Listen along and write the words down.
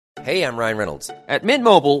Hey, I'm Ryan Reynolds. At Mint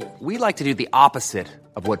Mobile, we like to do the opposite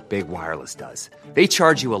of what Big Wireless does. They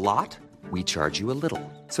charge you a lot, we charge you a little.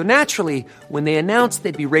 So naturally, when they announced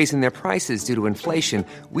they'd be raising their prices due to inflation,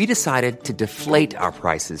 we decided to deflate our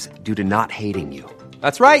prices due to not hating you.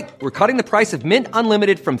 That's right. We're cutting the price of Mint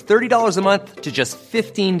Unlimited from $30 a month to just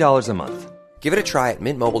 $15 a month. Give it a try at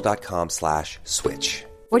mintmobile.com/switch.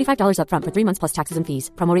 $45 up front for 3 months plus taxes and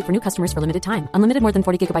fees. Promo rate for new customers for limited time. Unlimited more than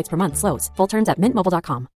 40 gigabytes per month. Slows full terms at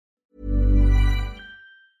mintmobile.com.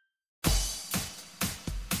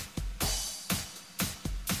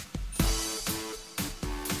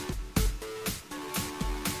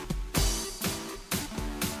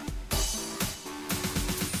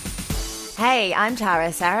 Hey, I'm Tara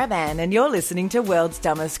Saraban, and you're listening to World's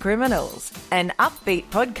Dumbest Criminals, an upbeat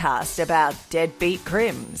podcast about deadbeat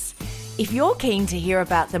crims. If you're keen to hear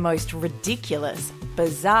about the most ridiculous,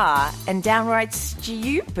 bizarre, and downright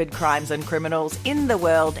stupid crimes and criminals in the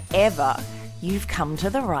world ever, you've come to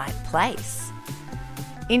the right place.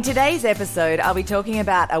 In today's episode, I'll be talking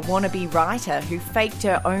about a wannabe writer who faked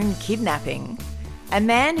her own kidnapping, a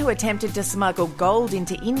man who attempted to smuggle gold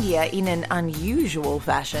into India in an unusual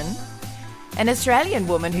fashion, an Australian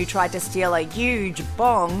woman who tried to steal a huge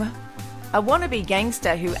bong, a wannabe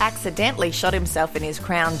gangster who accidentally shot himself in his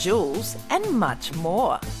crown jewels, and much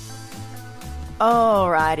more.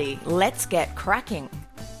 Alrighty, let's get cracking.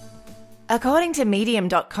 According to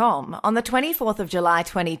Medium.com, on the 24th of July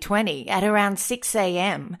 2020, at around 6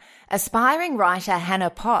 a.m, aspiring writer Hannah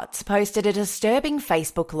Potts posted a disturbing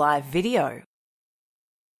Facebook Live video.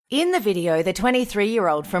 In the video, the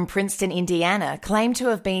 23-year-old from Princeton, Indiana, claimed to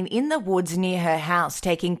have been in the woods near her house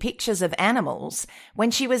taking pictures of animals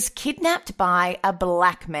when she was kidnapped by a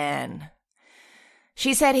black man.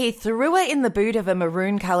 She said he threw her in the boot of a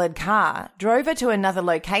maroon-coloured car, drove her to another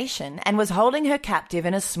location, and was holding her captive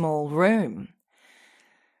in a small room.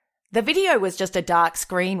 The video was just a dark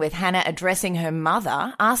screen with Hannah addressing her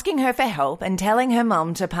mother, asking her for help and telling her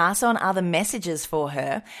mum to pass on other messages for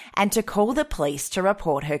her and to call the police to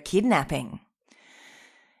report her kidnapping.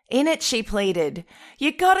 In it, she pleaded,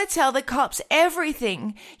 "You gotta tell the cops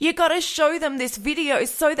everything. You gotta show them this video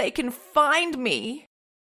so they can find me."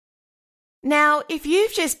 Now, if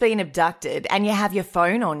you've just been abducted and you have your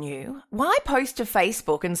phone on you, why post to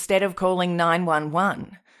Facebook instead of calling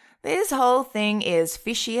 911? This whole thing is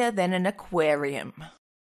fishier than an aquarium.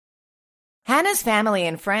 Hannah's family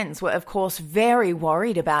and friends were, of course, very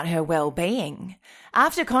worried about her well-being.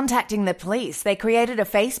 After contacting the police, they created a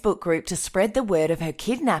Facebook group to spread the word of her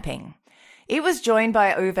kidnapping. It was joined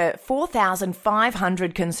by over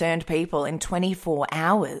 4,500 concerned people in 24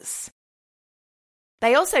 hours.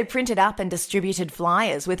 They also printed up and distributed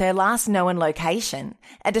flyers with her last known location,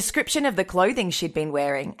 a description of the clothing she'd been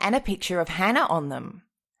wearing, and a picture of Hannah on them.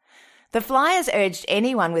 The flyers urged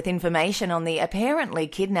anyone with information on the apparently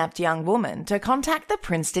kidnapped young woman to contact the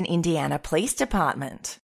Princeton, Indiana Police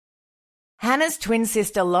Department. Hannah's twin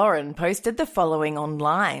sister Lauren posted the following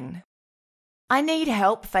online. "I need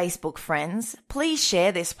help, Facebook friends. Please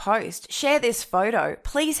share this post. Share this photo.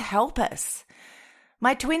 Please help us.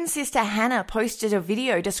 My twin sister Hannah posted a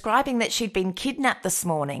video describing that she'd been kidnapped this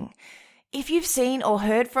morning. If you've seen or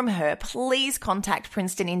heard from her, please contact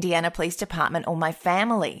Princeton, Indiana Police Department or my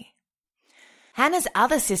family." Hannah's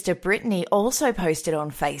other sister Brittany also posted on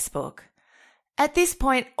Facebook. At this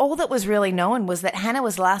point, all that was really known was that Hannah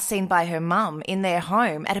was last seen by her mum in their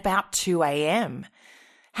home at about 2 a.m.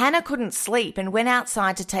 Hannah couldn't sleep and went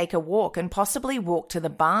outside to take a walk and possibly walk to the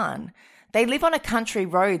barn. They live on a country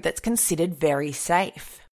road that's considered very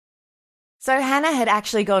safe. So Hannah had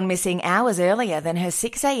actually gone missing hours earlier than her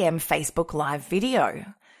 6 a.m. Facebook Live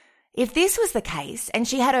video. If this was the case and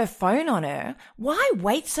she had her phone on her, why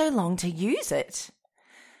wait so long to use it?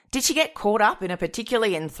 Did she get caught up in a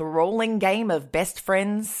particularly enthralling game of best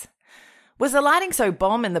friends? Was the lighting so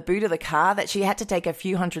bomb in the boot of the car that she had to take a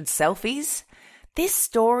few hundred selfies? This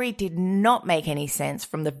story did not make any sense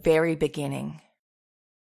from the very beginning.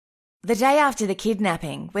 The day after the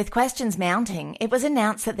kidnapping, with questions mounting, it was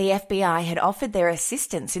announced that the FBI had offered their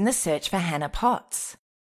assistance in the search for Hannah Potts.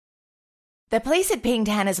 The police had pinged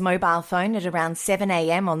Hannah's mobile phone at around 7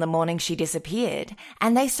 a.m. on the morning she disappeared,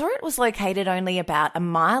 and they saw it was located only about a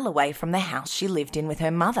mile away from the house she lived in with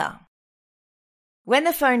her mother. When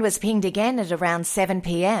the phone was pinged again at around 7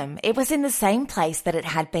 p.m, it was in the same place that it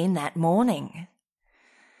had been that morning.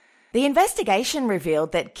 The investigation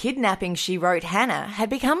revealed that Kidnapping She Wrote Hannah had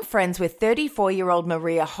become friends with 34-year-old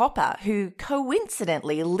Maria Hopper, who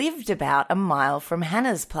coincidentally lived about a mile from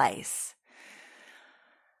Hannah's place.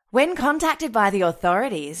 When contacted by the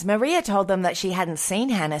authorities, Maria told them that she hadn't seen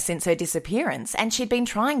Hannah since her disappearance and she'd been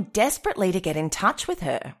trying desperately to get in touch with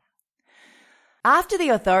her. After the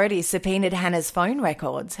authorities subpoenaed Hannah's phone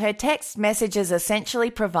records, her text messages essentially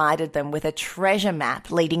provided them with a treasure map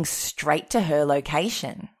leading straight to her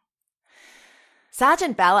location.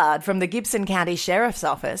 Sergeant Ballard from the Gibson County Sheriff's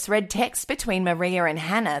Office read texts between Maria and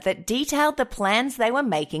Hannah that detailed the plans they were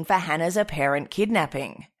making for Hannah's apparent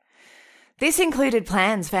kidnapping. This included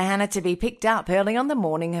plans for Hannah to be picked up early on the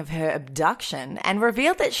morning of her abduction and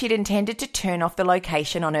revealed that she'd intended to turn off the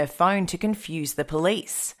location on her phone to confuse the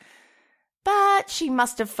police. But she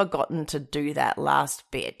must have forgotten to do that last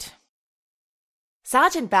bit.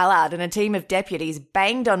 Sergeant Ballard and a team of deputies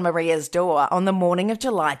banged on Maria's door on the morning of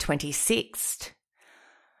July 26th.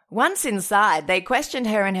 Once inside, they questioned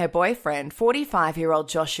her and her boyfriend, 45-year-old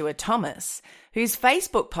Joshua Thomas, whose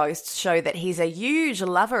Facebook posts show that he's a huge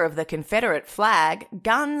lover of the Confederate flag,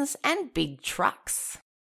 guns, and big trucks.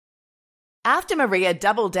 After Maria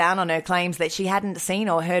doubled down on her claims that she hadn't seen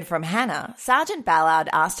or heard from Hannah, Sergeant Ballard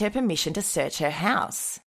asked her permission to search her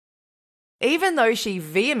house. Even though she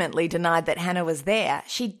vehemently denied that Hannah was there,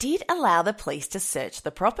 she did allow the police to search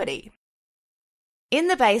the property. In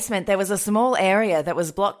the basement, there was a small area that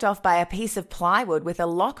was blocked off by a piece of plywood with a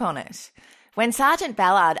lock on it. When Sergeant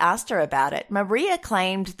Ballard asked her about it, Maria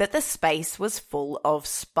claimed that the space was full of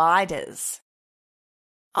spiders.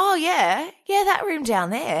 "Oh, yeah, that room down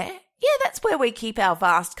there. Yeah, that's where we keep our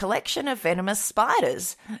vast collection of venomous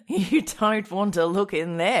spiders. You don't want to look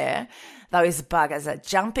in there. Those buggers are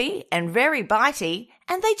jumpy and very bitey,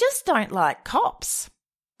 and they just don't like cops."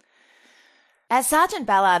 As Sergeant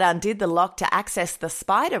Ballard undid the lock to access the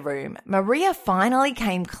spider room, Maria finally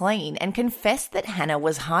came clean and confessed that Hannah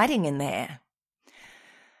was hiding in there.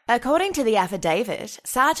 According to the affidavit,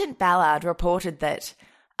 Sergeant Ballard reported that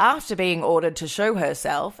after being ordered to show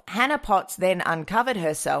herself, Hannah Potts then uncovered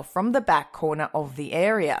herself from the back corner of the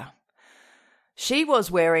area. She was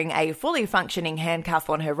wearing a fully functioning handcuff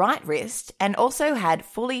on her right wrist and also had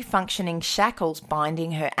fully functioning shackles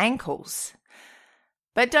binding her ankles.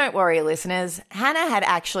 But don't worry, listeners, Hannah had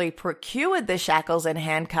actually procured the shackles and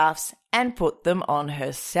handcuffs and put them on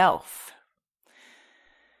herself.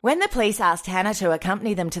 When the police asked Hannah to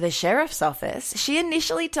accompany them to the sheriff's office, she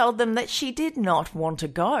initially told them that she did not want to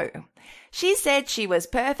go. She said she was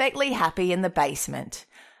perfectly happy in the basement.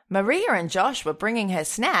 Maria and Josh were bringing her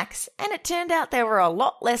snacks, and it turned out there were a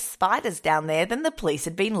lot less spiders down there than the police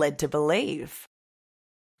had been led to believe.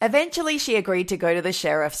 Eventually, she agreed to go to the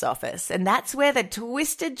sheriff's office, and that's where the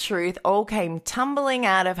twisted truth all came tumbling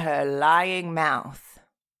out of her lying mouth.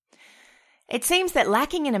 It seems that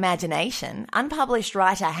lacking in imagination, unpublished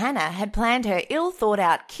writer Hannah had planned her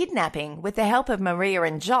ill-thought-out kidnapping with the help of Maria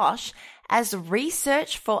and Josh as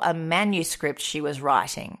research for a manuscript she was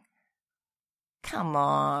writing. Come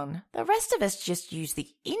on, the rest of us just use the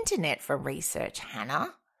internet for research,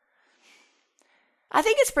 Hannah. I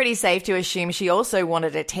think it's pretty safe to assume she also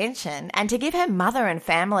wanted attention and to give her mother and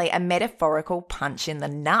family a metaphorical punch in the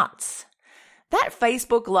nuts. That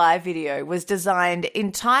Facebook Live video was designed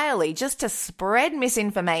entirely just to spread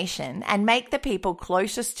misinformation and make the people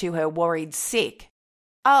closest to her worried sick.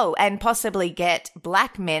 Oh, and possibly get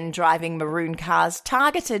black men driving maroon cars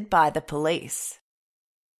targeted by the police.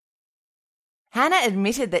 Hannah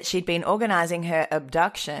admitted that she'd been organising her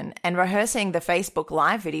abduction and rehearsing the Facebook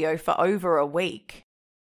Live video for over a week.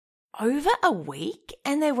 Over a week?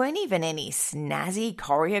 And there weren't even any snazzy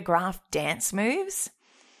choreographed dance moves?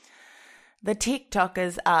 The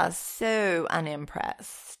TikTokers are so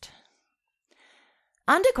unimpressed.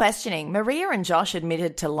 Under questioning, Maria and Josh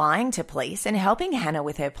admitted to lying to police and helping Hannah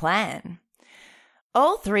with her plan.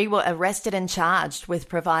 All three were arrested and charged with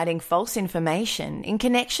providing false information in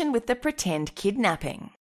connection with the pretend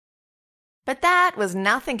kidnapping. But that was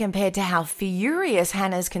nothing compared to how furious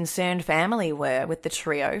Hannah's concerned family were with the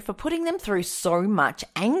trio for putting them through so much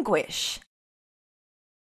anguish.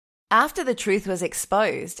 After the truth was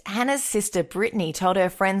exposed, Hannah's sister Brittany told her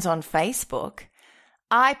friends on Facebook,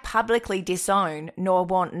 "I publicly disown nor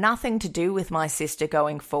want nothing to do with my sister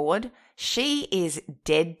going forward. She is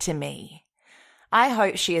dead to me. I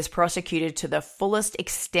hope she is prosecuted to the fullest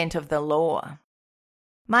extent of the law.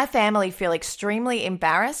 My family feel extremely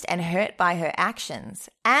embarrassed and hurt by her actions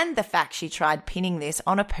and the fact she tried pinning this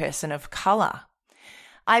on a person of colour.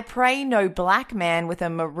 I pray no black man with a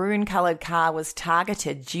maroon-coloured car was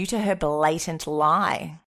targeted due to her blatant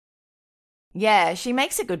lie." Yeah, she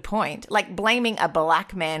makes a good point. Like, blaming a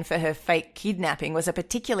black man for her fake kidnapping was a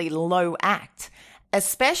particularly low act,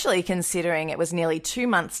 especially considering it was nearly 2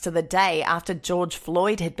 months to the day after George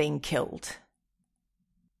Floyd had been killed.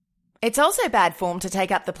 It's also bad form to take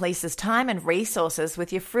up the police's time and resources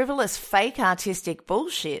with your frivolous fake artistic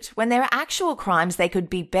bullshit when there are actual crimes they could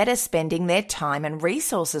be better spending their time and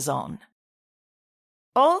resources on.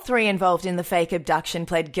 All three involved in the fake abduction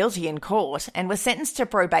pled guilty in court and were sentenced to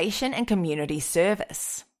probation and community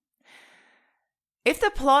service. If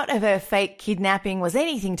the plot of her fake kidnapping was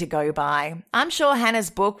anything to go by, I'm sure Hannah's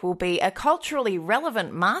book will be a culturally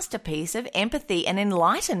relevant masterpiece of empathy and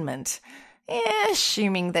enlightenment,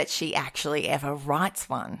 assuming that she actually ever writes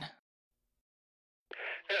one.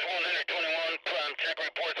 This is 121, check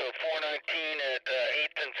reports of 419 at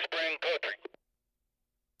 8th and Spring, code 3.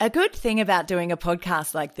 A good thing about doing a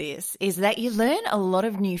podcast like this is that you learn a lot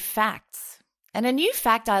of new facts. And a new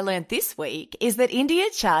fact I learned this week is that India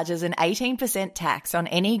charges an 18% tax on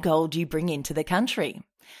any gold you bring into the country.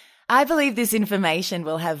 I believe this information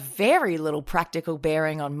will have very little practical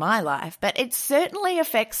bearing on my life, but it certainly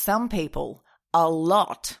affects some people a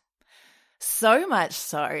lot. So much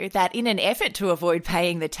so that in an effort to avoid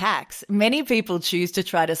paying the tax, many people choose to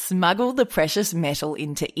try to smuggle the precious metal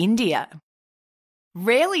into India.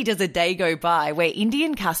 Rarely does a day go by where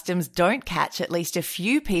Indian customs don't catch at least a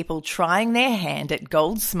few people trying their hand at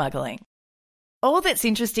gold smuggling.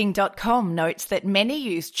 AllThat'sInteresting.com notes that many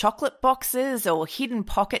use chocolate boxes or hidden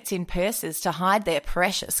pockets in purses to hide their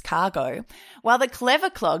precious cargo, while the clever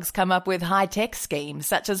clogs come up with high-tech schemes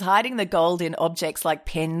such as hiding the gold in objects like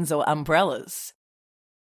pens or umbrellas.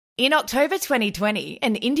 In October 2020,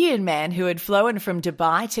 an Indian man who had flown from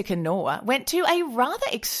Dubai to Kannur went to a rather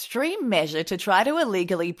extreme measure to try to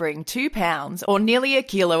illegally bring 2 pounds or nearly a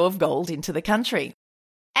kilo of gold into the country.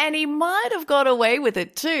 And he might have got away with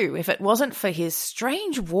it too if it wasn't for his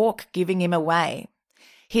strange walk giving him away.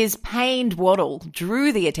 His pained waddle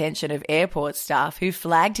drew the attention of airport staff who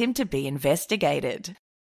flagged him to be investigated.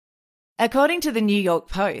 According to the New York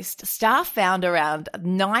Post, staff found around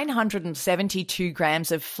 972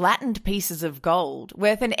 grams of flattened pieces of gold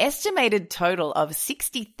worth an estimated total of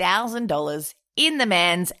 $60,000 in the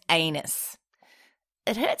man's anus.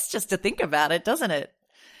 It hurts just to think about it, doesn't it?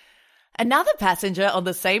 Another passenger on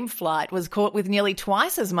the same flight was caught with nearly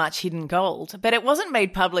twice as much hidden gold, but it wasn't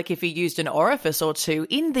made public if he used an orifice or two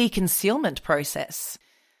in the concealment process.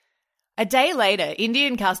 A day later,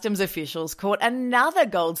 Indian customs officials caught another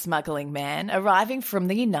gold smuggling man arriving from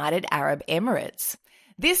the United Arab Emirates.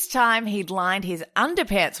 This time, he'd lined his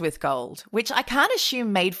underpants with gold, which I can't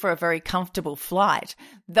assume made for a very comfortable flight,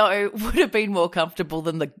 though would have been more comfortable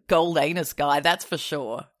than the gold anus guy, that's for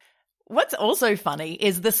sure. What's also funny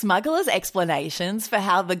is the smugglers' explanations for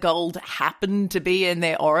how the gold happened to be in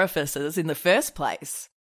their orifices in the first place.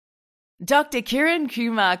 Dr. Kiran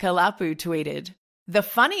Kumar Kalapu tweeted, "The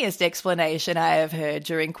funniest explanation I have heard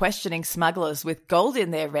during questioning smugglers with gold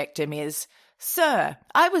in their rectum is, 'Sir,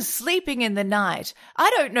 I was sleeping in the night. I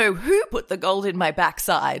don't know who put the gold in my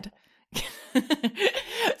backside.'"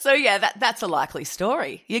 So yeah, that's a likely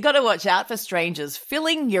story. You got to watch out for strangers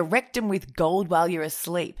filling your rectum with gold while you're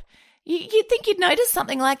asleep. You'd think you'd notice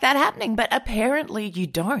something like that happening, but apparently you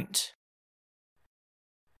don't.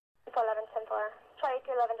 11-10-4. Try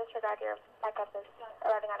 211, disregard your backup is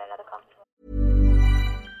arriving on another call.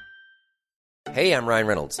 Hey, I'm Ryan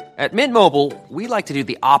Reynolds. At Mint Mobile, we like to do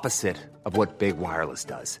the opposite of what Big Wireless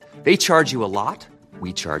does. They charge you a lot,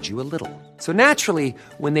 we charge you a little. So naturally,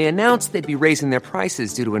 when they announced they'd be raising their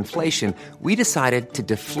prices due to inflation, we decided to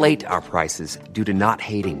deflate our prices due to not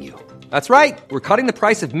hating you. That's right. We're cutting the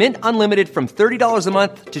price of Mint Unlimited from $30 a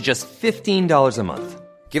month to just $15 a month.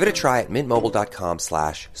 Give it a try at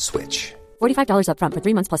mintmobile.com/switch. $45 up front for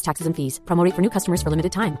 3 months plus taxes and fees. Promo rate for new customers for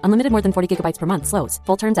limited time. Unlimited more than 40 gigabytes per month. Slows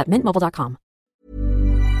full terms at mintmobile.com.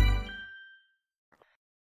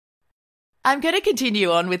 I'm going to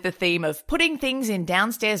continue on with the theme of putting things in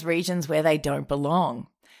downstairs regions where they don't belong.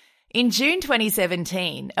 In June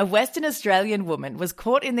 2017, a Western Australian woman was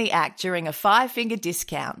caught in the act during a 5-finger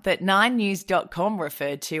discount that 9news.com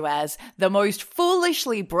referred to as the most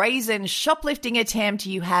foolishly brazen shoplifting attempt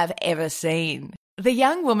you have ever seen. The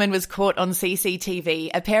young woman was caught on CCTV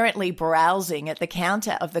apparently browsing at the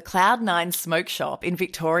counter of the Cloud9 smoke shop in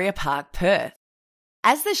Victoria Park, Perth.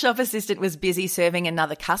 As the shop assistant was busy serving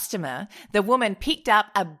another customer, the woman picked up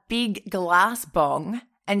a big glass bong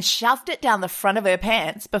and shoved it down the front of her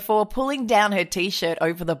pants before pulling down her t-shirt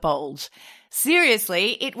over the bulge.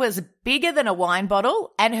 Seriously, it was bigger than a wine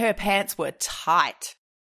bottle and her pants were tight.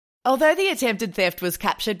 Although the attempted theft was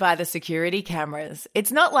captured by the security cameras,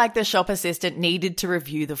 it's not like the shop assistant needed to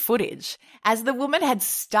review the footage, as the woman had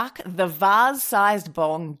stuck the vase-sized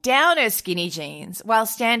bong down her skinny jeans while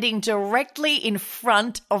standing directly in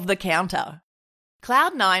front of the counter.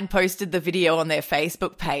 Cloud9 posted the video on their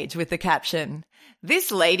Facebook page with the caption,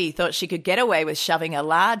 "This lady thought she could get away with shoving a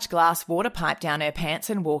large glass water pipe down her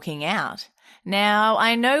pants and walking out. Now,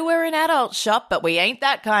 I know we're an adult shop, but we ain't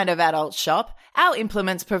that kind of adult shop. Our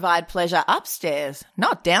implements provide pleasure upstairs,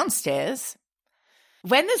 not downstairs.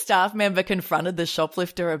 When the staff member confronted the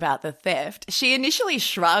shoplifter about the theft, she initially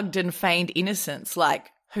shrugged and feigned innocence, like,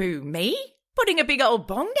 "Who, me? Putting a big old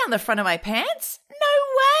bong down the front of my pants?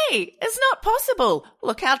 No way! It's not possible.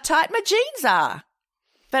 Look how tight my jeans are."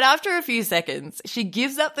 But after a few seconds, she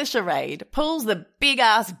gives up the charade, pulls the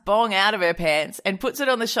big-ass bong out of her pants and puts it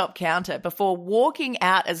on the shop counter before walking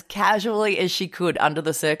out as casually as she could under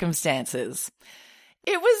the circumstances.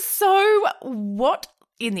 It was so what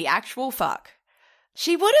in the actual fuck?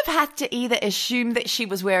 She would have had to either assume that she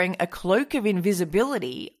was wearing a cloak of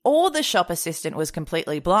invisibility or the shop assistant was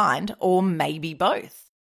completely blind, or maybe both.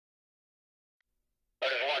 That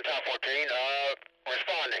is 1 top 14,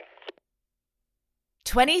 responding.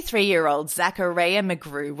 23-year-old Zachariah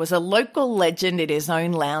McGrew was a local legend in his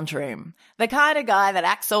own lounge room, the kind of guy that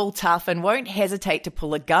acts all tough and won't hesitate to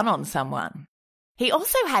pull a gun on someone. He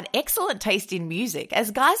also had excellent taste in music,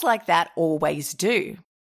 as guys like that always do.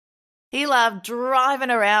 He loved driving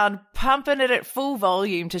around, pumping it at full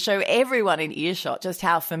volume to show everyone in earshot just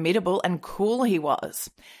how formidable and cool he was.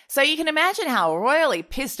 So you can imagine how royally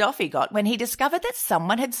pissed off he got when he discovered that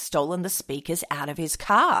someone had stolen the speakers out of his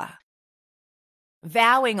car.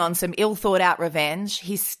 Vowing on some ill-thought-out revenge,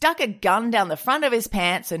 he stuck a gun down the front of his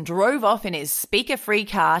pants and drove off in his speaker-free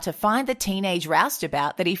car to find the teenage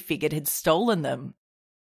roustabout that he figured had stolen them.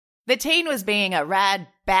 The teen was being a rad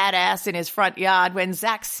badass in his front yard when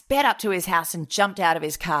Zach sped up to his house and jumped out of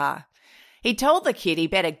his car. He told the kid he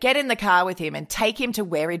better get in the car with him and take him to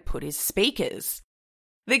where he'd put his speakers.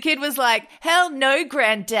 The kid was like, "Hell no,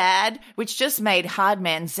 Granddad," which just made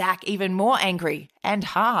hardman Zach even more angry and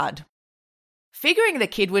hard. Figuring the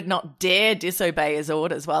kid would not dare disobey his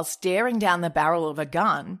orders while staring down the barrel of a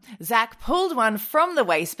gun, Zach pulled one from the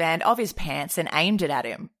waistband of his pants and aimed it at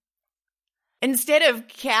him. Instead of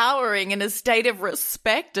cowering in a state of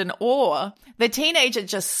respect and awe, the teenager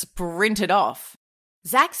just sprinted off.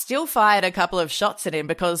 Zach still fired a couple of shots at him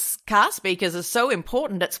because car speakers are so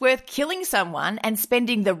important it's worth killing someone and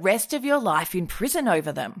spending the rest of your life in prison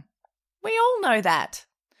over them. We all know that.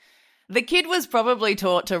 The kid was probably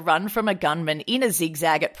taught to run from a gunman in a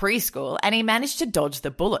zigzag at preschool, and he managed to dodge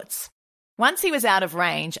the bullets. Once he was out of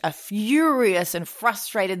range, a furious and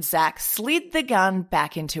frustrated Zach slid the gun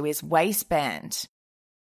back into his waistband.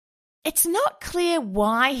 It's not clear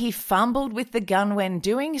why he fumbled with the gun when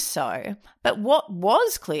doing so, but what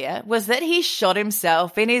was clear was that he shot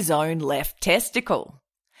himself in his own left testicle.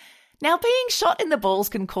 Now, being shot in the balls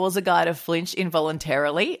can cause a guy to flinch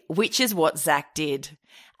involuntarily, which is what Zach did.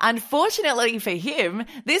 Unfortunately for him,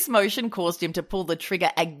 this motion caused him to pull the trigger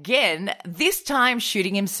again, this time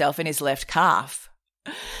shooting himself in his left calf.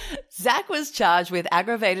 Zach was charged with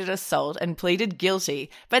aggravated assault and pleaded guilty,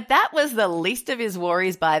 but that was the least of his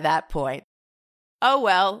worries by that point. Oh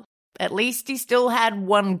well, at least he still had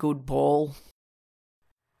one good ball.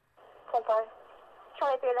 10-4.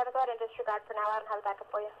 Charlie 311, go ahead and disregard for now. I don't have a backup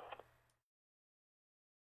for you.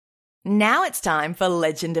 Now it's time for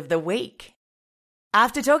Legend of the Week.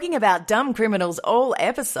 After talking about dumb criminals all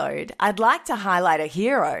episode, I'd like to highlight a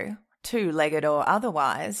hero, two-legged or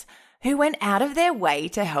otherwise, who went out of their way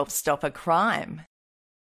to help stop a crime.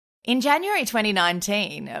 In January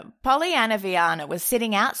 2019, Poliana Viana was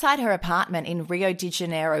sitting outside her apartment in Rio de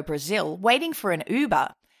Janeiro, Brazil, waiting for an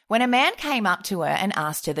Uber, when a man came up to her and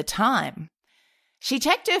asked her the time. She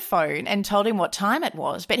checked her phone and told him what time it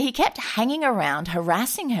was, but he kept hanging around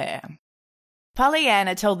harassing her.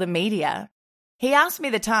 Poliana told the media, "He asked me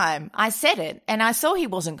the time, I said it, and I saw he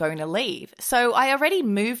wasn't going to leave, so I already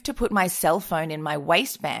moved to put my cell phone in my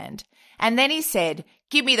waistband. And then he said,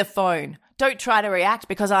 'Give me the phone, don't try to react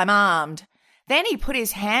because I'm armed.' Then he put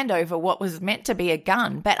his hand over what was meant to be a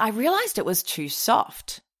gun, but I realized it was too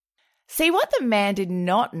soft." See, what the man did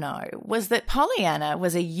not know was that Poliana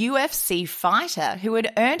was a UFC fighter who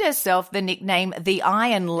had earned herself the nickname the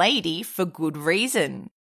Iron Lady for good reason.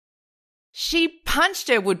 She punched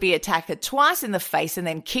her would-be attacker twice in the face and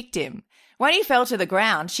then kicked him. When he fell to the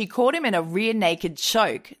ground, she caught him in a rear naked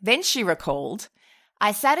choke. Then she recalled,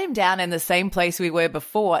 "I sat him down in the same place we were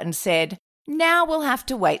before and said, 'Now we'll have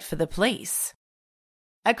to wait for the police.'"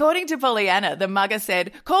 According to Poliana, the mugger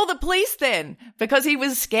said, "Call the police then," because he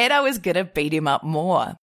was scared I was going to beat him up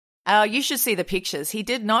more. Oh, you should see the pictures. He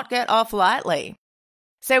did not get off lightly.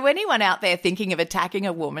 So anyone out there thinking of attacking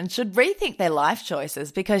a woman should rethink their life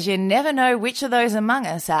choices, because you never know which of those among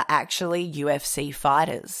us are actually UFC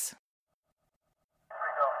fighters.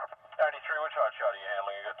 93, which hot shot are you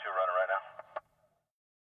handling? You got two running right now.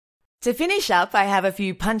 To finish up, I have a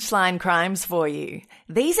few punchline crimes for you.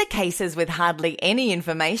 These are cases with hardly any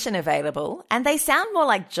information available, and they sound more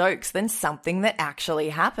like jokes than something that actually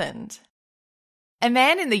happened. A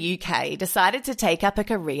man in the UK decided to take up a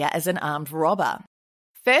career as an armed robber.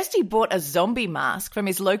 First, he bought a zombie mask from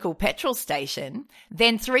his local petrol station.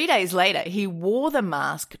 Then 3 days later, he wore the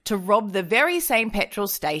mask to rob the very same petrol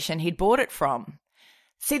station he'd bought it from.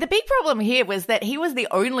 See, the big problem here was that he was the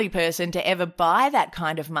only person to ever buy that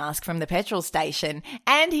kind of mask from the petrol station,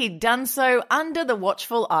 and he'd done so under the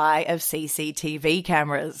watchful eye of CCTV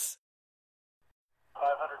cameras.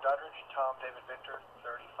 500 Doddridge, Tom David Victor,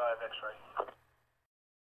 35 X-ray.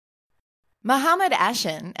 Mohammed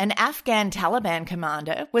Ashan, an Afghan Taliban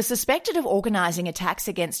commander, was suspected of organising attacks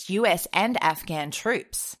against US and Afghan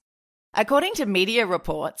troops. According to media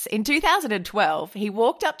reports, in 2012, he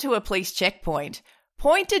walked up to a police checkpoint,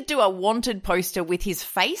 pointed to a wanted poster with his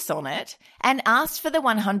face on it, and asked for the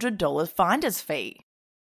 $100 finder's fee.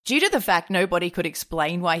 Due to the fact nobody could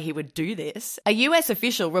explain why he would do this, a US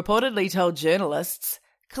official reportedly told journalists,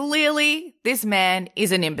 "Clearly, this man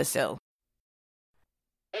is an imbecile."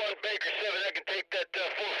 1 Baker 7, I can take that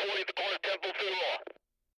 440 at the corner of Temple through law.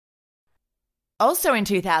 Also in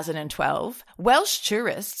 2012, Welsh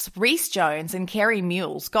tourists Rhys Jones and Kerry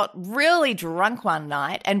Mules got really drunk one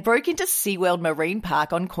night and broke into SeaWorld Marine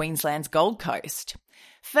Park on Queensland's Gold Coast.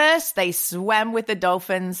 First, they swam with the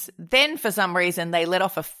dolphins, then for some reason they let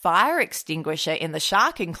off a fire extinguisher in the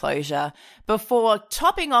shark enclosure before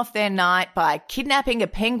topping off their night by kidnapping a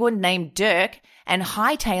penguin named Dirk and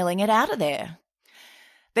hightailing it out of there.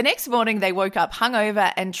 The next morning, they woke up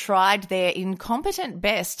hungover and tried their incompetent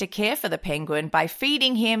best to care for the penguin by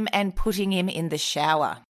feeding him and putting him in the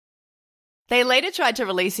shower. They later tried to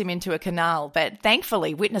release him into a canal, but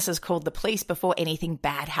thankfully witnesses called the police before anything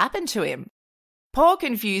bad happened to him. Poor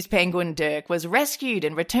confused penguin Dirk was rescued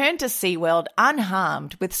and returned to SeaWorld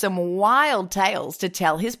unharmed with some wild tales to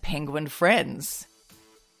tell his penguin friends.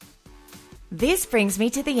 This brings me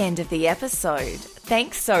to the end of the episode.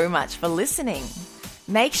 Thanks so much for listening.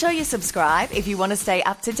 Make sure you subscribe if you want to stay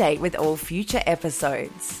up to date with all future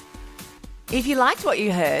episodes. If you liked what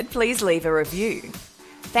you heard, please leave a review.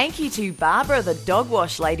 Thank you to Barbara the Dog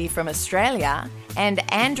Wash Lady from Australia and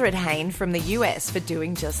Andred Hain from the US for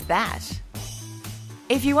doing just that.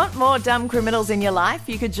 If you want more dumb criminals in your life,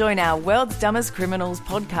 you could join our World's Dumbest Criminals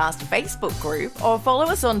podcast Facebook group or follow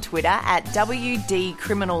us on Twitter at WD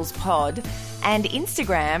Criminals Pod and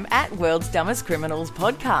Instagram at World's Dumbest Criminals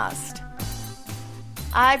Podcast.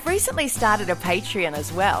 I've recently started a Patreon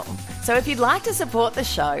as well, so if you'd like to support the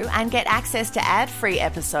show and get access to ad-free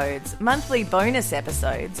episodes, monthly bonus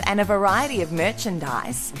episodes, and a variety of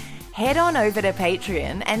merchandise, head on over to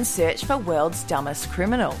Patreon and search for World's Dumbest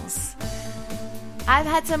Criminals. I've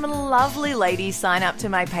had some lovely ladies sign up to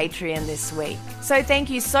my Patreon this week, so thank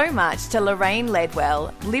you so much to Lorraine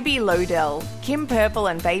Ledwell, Libby Lodell, Kim Purple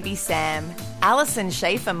and Baby Sam, Alison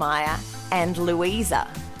Schaefer-Meyer, and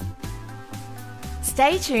Louisa.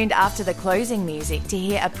 Stay tuned after the closing music to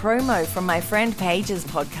hear a promo from my friend Paige's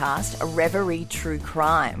podcast, Reverie True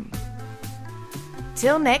Crime.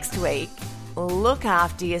 Till next week, look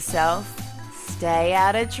after yourself, stay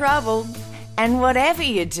out of trouble, and whatever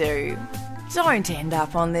you do, don't end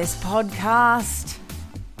up on this podcast.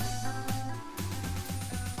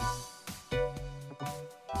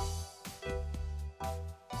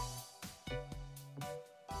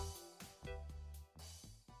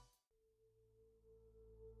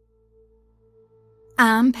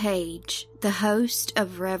 I'm Paige, the host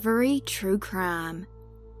of Reverie True Crime.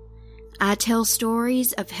 I tell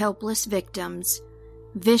stories of helpless victims,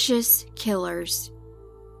 vicious killers,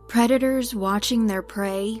 predators watching their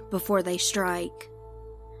prey before they strike,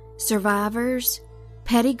 survivors,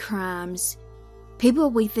 petty crimes, people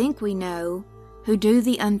we think we know who do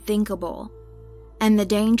the unthinkable, and the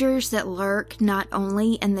dangers that lurk not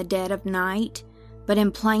only in the dead of night, but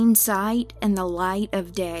in plain sight in the light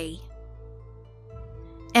of day.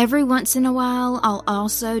 Every once in a while, I'll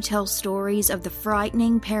also tell stories of the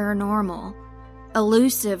frightening paranormal,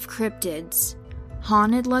 elusive cryptids,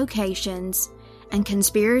 haunted locations, and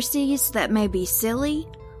conspiracies that may be silly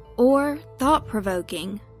or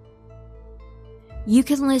thought-provoking. You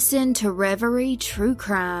can listen to Reverie True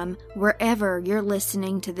Crime wherever you're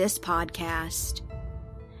listening to this podcast.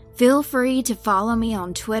 Feel free to follow me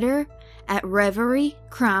on Twitter at Reverie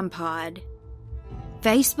Crime Pod,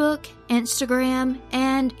 Facebook, Instagram,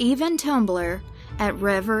 and even Tumblr at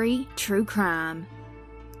Reverie True Crime.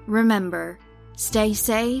 Remember, stay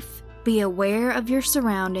safe, be aware of your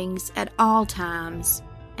surroundings at all times,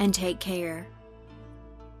 and take care.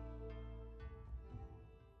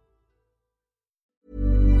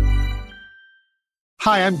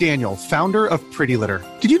 Hi, I'm Daniel, founder of Pretty Litter.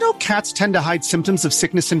 Did you know cats tend to hide symptoms of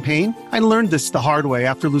sickness and pain? I learned this the hard way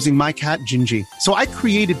after losing my cat, Gingy. So I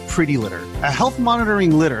created Pretty Litter, a health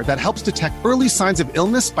monitoring litter that helps detect early signs of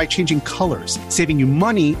illness by changing colors, saving you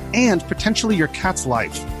money and potentially your cat's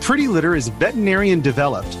life. Pretty Litter is veterinarian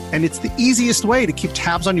developed, and it's the easiest way to keep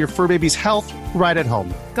tabs on your fur baby's health right at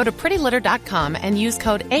home. Go to prettylitter.com and use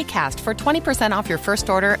code ACAST for 20% off your first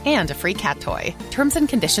order and a free cat toy. Terms and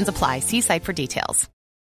conditions apply. See site for details.